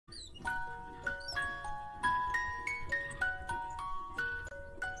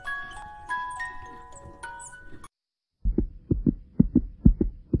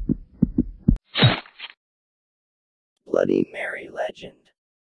legend.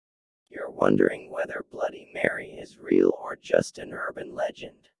 You're wondering whether Bloody Mary is real or just an urban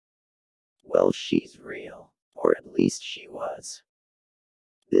legend. Well, she's real, or at least she was.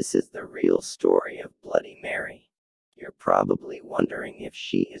 This is the real story of Bloody Mary. You're probably wondering if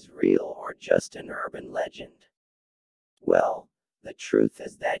she is real or just an urban legend. Well, the truth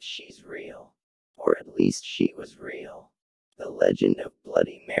is that she's real. Or at least she was real. The legend of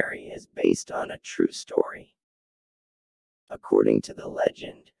Bloody Mary is based on a true story. According to the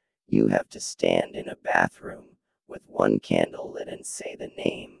legend, you have to stand in a bathroom, with one candle lit and say the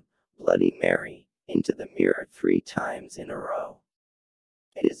name, Bloody Mary, into the mirror 3 times in a row.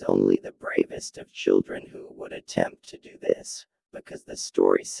 It is only the bravest of children who would attempt to do this, because the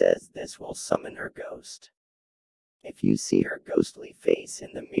story says this will summon her ghost. If you see her ghostly face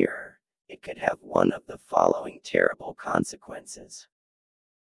in the mirror, it could have one of the following terrible consequences.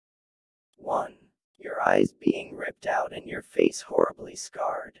 1. Your eyes being ripped out and your face horribly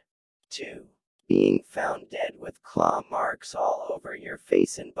scarred. 2. Being found dead with claw marks all over your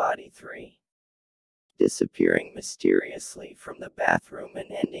face and body. 3. Disappearing mysteriously from the bathroom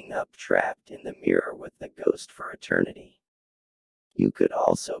and ending up trapped in the mirror with the ghost for eternity. You could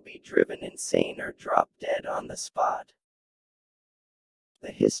also be driven insane or drop dead on the spot.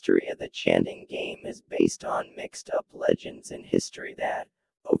 The history of the chanting game is based on mixed-up legends in history that,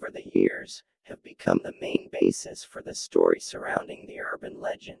 over the years, have become the main basis for the story surrounding the urban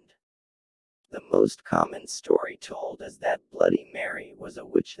legend. The most common story told is that Bloody Mary was a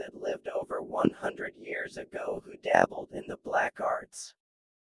witch that lived over 100 years ago who dabbled in the black arts.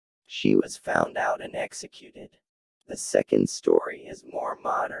 She was found out and executed. The second story is more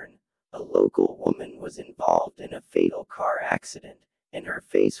modern. A local woman was involved in a fatal car accident, and her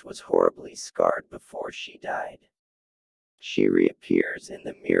face was horribly scarred before she died. She reappears in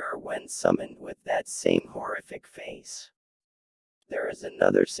the mirror when summoned with that same horrific face. There is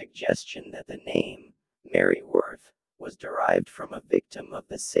another suggestion that the name, Mary Worth, was derived from a victim of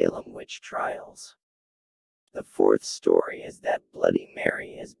the Salem witch trials. The fourth story is that Bloody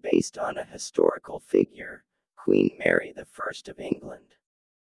Mary is based on a historical figure, Queen Mary I of England.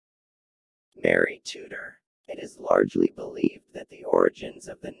 Mary Tudor. It is largely believed that the origins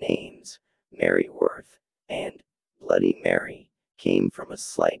of the names, Mary Worth, and Bloody Mary, came from a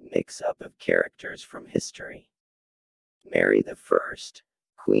slight mix-up of characters from history. Mary I,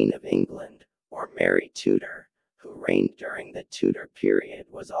 Queen of England, or Mary Tudor, who reigned during the Tudor period,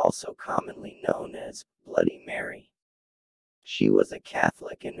 was also commonly known as Bloody Mary. She was a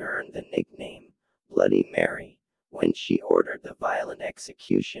Catholic and earned the nickname, Bloody Mary, when she ordered the violent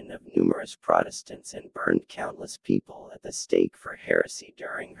execution of numerous Protestants and burned countless people at the stake for heresy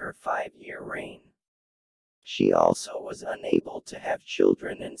during her 5-year reign. She also was unable to have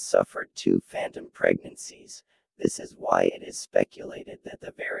children and suffered 2 phantom pregnancies. This is why it is speculated that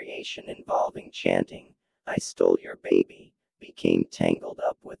the variation involving chanting, "I stole your baby," became tangled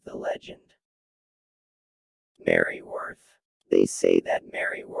up with the legend. Mary Worth. They say that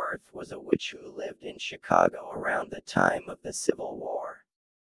Mary Worth was a witch who lived in Chicago around the time of the Civil War.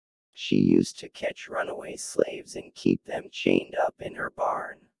 She used to catch runaway slaves and keep them chained up in her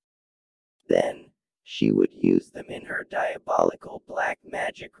barn. Then, she would use them in her diabolical black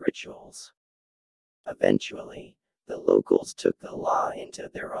magic rituals. Eventually, the locals took the law into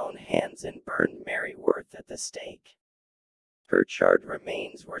their own hands and burned Mary Worth at the stake. Her charred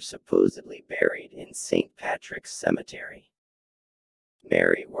remains were supposedly buried in St. Patrick's Cemetery.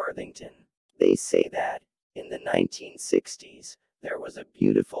 Mary Worthington. They say that, in the 1960s, there was a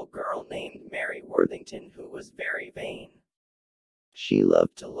beautiful girl named Mary Worthington who was very vain. She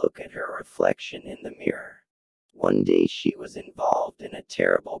loved to look at her reflection in the mirror. One day she was involved in a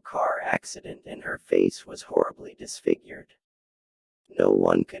terrible car accident and her face was horribly disfigured. No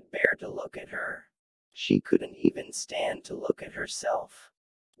one could bear to look at her. She couldn't even stand to look at herself.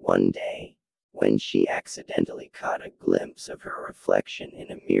 One day, when she accidentally caught a glimpse of her reflection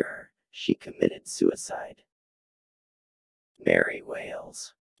in a mirror, she committed suicide. Mary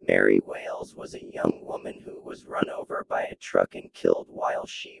Wales. Mary Wales was a young woman who was run over by a truck and killed while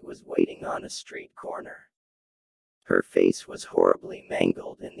she was waiting on a street corner. Her face was horribly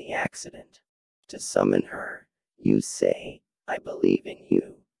mangled in the accident. To summon her, you say, "I believe in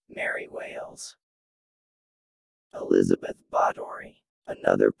you, Mary Wales." Elizabeth Báthory.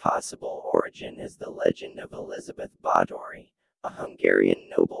 Another possible origin is the legend of Elizabeth Báthory, a Hungarian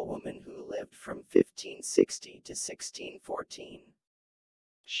noblewoman who lived from 1560 to 1614.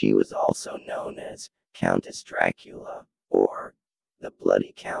 She was also known as Countess Dracula, or the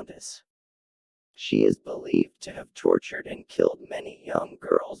Bloody Countess. She is believed to have tortured and killed many young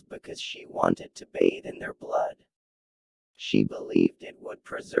girls because she wanted to bathe in their blood. She believed it would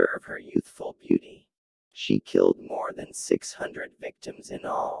preserve her youthful beauty. She killed more than 600 victims in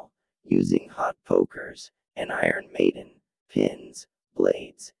all, using hot pokers, an Iron Maiden, pins,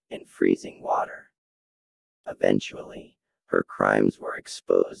 blades, and freezing water. Eventually, her crimes were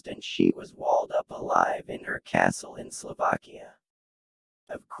exposed and she was walled up alive in her castle in Slovakia.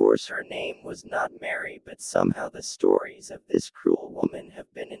 Of course her name was not Mary, but somehow the stories of this cruel woman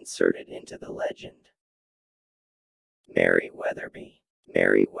have been inserted into the legend. Mary Weatherby.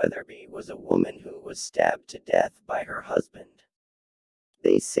 Mary Weatherby was a woman who was stabbed to death by her husband.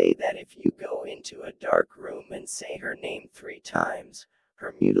 They say that if you go into a dark room and say her name 3 times,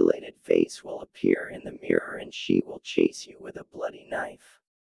 her mutilated face will appear in the mirror and she will chase you with a bloody knife.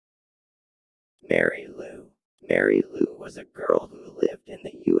 Mary Lou. Mary Lou was a girl who lived in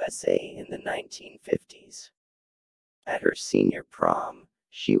the USA in the 1950s. At her senior prom,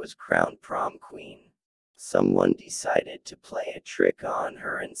 she was crowned prom queen. Someone decided to play a trick on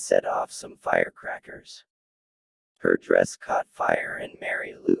her and set off some firecrackers. Her dress caught fire and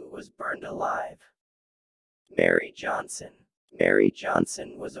Mary Lou was burned alive. Mary Johnson. Mary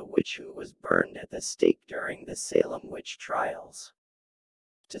Johnson was a witch who was burned at the stake during the Salem witch trials.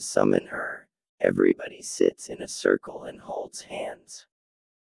 To summon her, everybody sits in a circle and holds hands.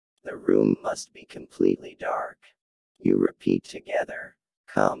 The room must be completely dark. You repeat together,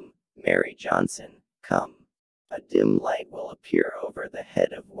 "Come, Mary Johnson, come." A dim light will appear over the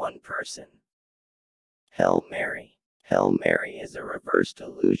head of one person. Hail Mary. Hail Mary is a reversed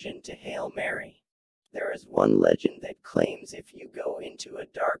allusion to Hail Mary. There is one legend that claims if you go into a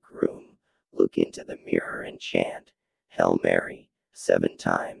dark room, look into the mirror and chant, "Hail Mary," 7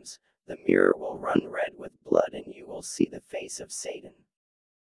 times, the mirror will run red with blood and you will see the face of Satan.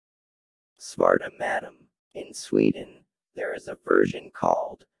 Svarta Madam. In Sweden, there is a version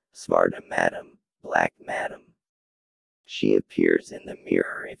called Svarta Madam, Black Madam. She appears in the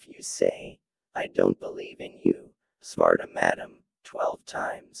mirror if you say, "I don't believe in you, Svarta Madam," 12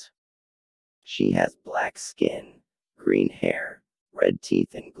 times. She has black skin, green hair, red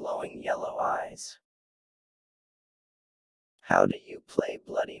teeth and glowing yellow eyes. How do you play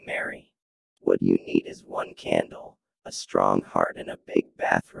Bloody Mary? What you need is 1 candle, a strong heart and a big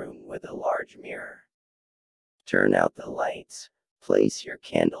bathroom with a large mirror. Turn out the lights, place your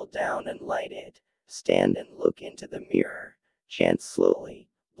candle down and light it, stand and look into the mirror, chant slowly,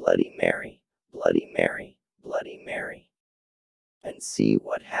 "Bloody Mary, Bloody Mary, Bloody Mary," and see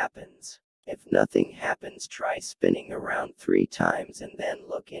what happens. If nothing happens, try spinning around 3 times and then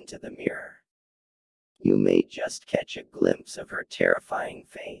look into the mirror. You may just catch a glimpse of her terrifying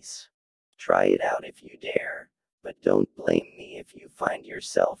face. Try it out if you dare, but don't blame me if you find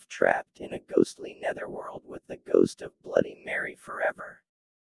yourself trapped in a ghostly netherworld with the ghost of Bloody Mary forever.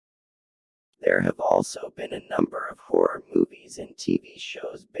 There have also been a number of horror movies and TV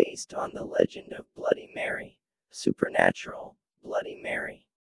shows based on the legend of Bloody Mary. Supernatural, Bloody Mary.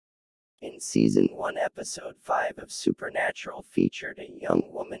 In Season 1 Episode 5 of Supernatural featured a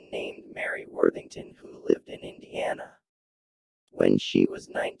young woman named Mary Worthington who lived in Indiana. When she was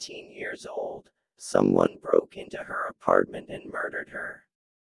 19 years old, someone broke into her apartment and murdered her.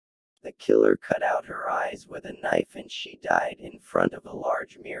 The killer cut out her eyes with a knife and she died in front of a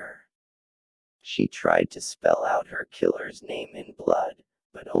large mirror. She tried to spell out her killer's name in blood,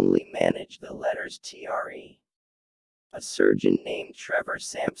 but only managed the letters TRE. A surgeon named Trevor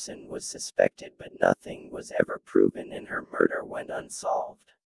Sampson was suspected, but nothing was ever proven and her murder went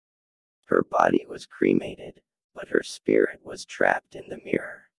unsolved. Her body was cremated, but her spirit was trapped in the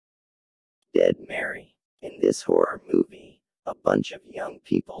mirror. Dead Mary. In this horror movie, a bunch of young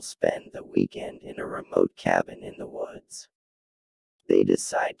people spend the weekend in a remote cabin in the woods. They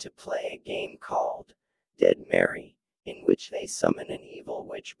decide to play a game called Dead Mary, in which they summon an evil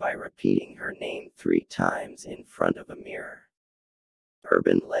witch by repeating her name 3 times in front of a mirror.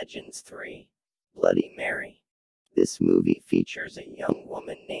 Urban Legends 3. Bloody Mary. This movie features a young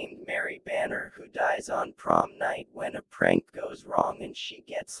woman named Mary Banner who dies on prom night when a prank goes wrong and she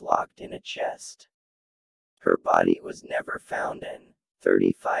gets locked in a chest. Her body was never found and,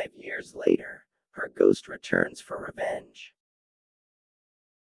 35 years later, her ghost returns for revenge.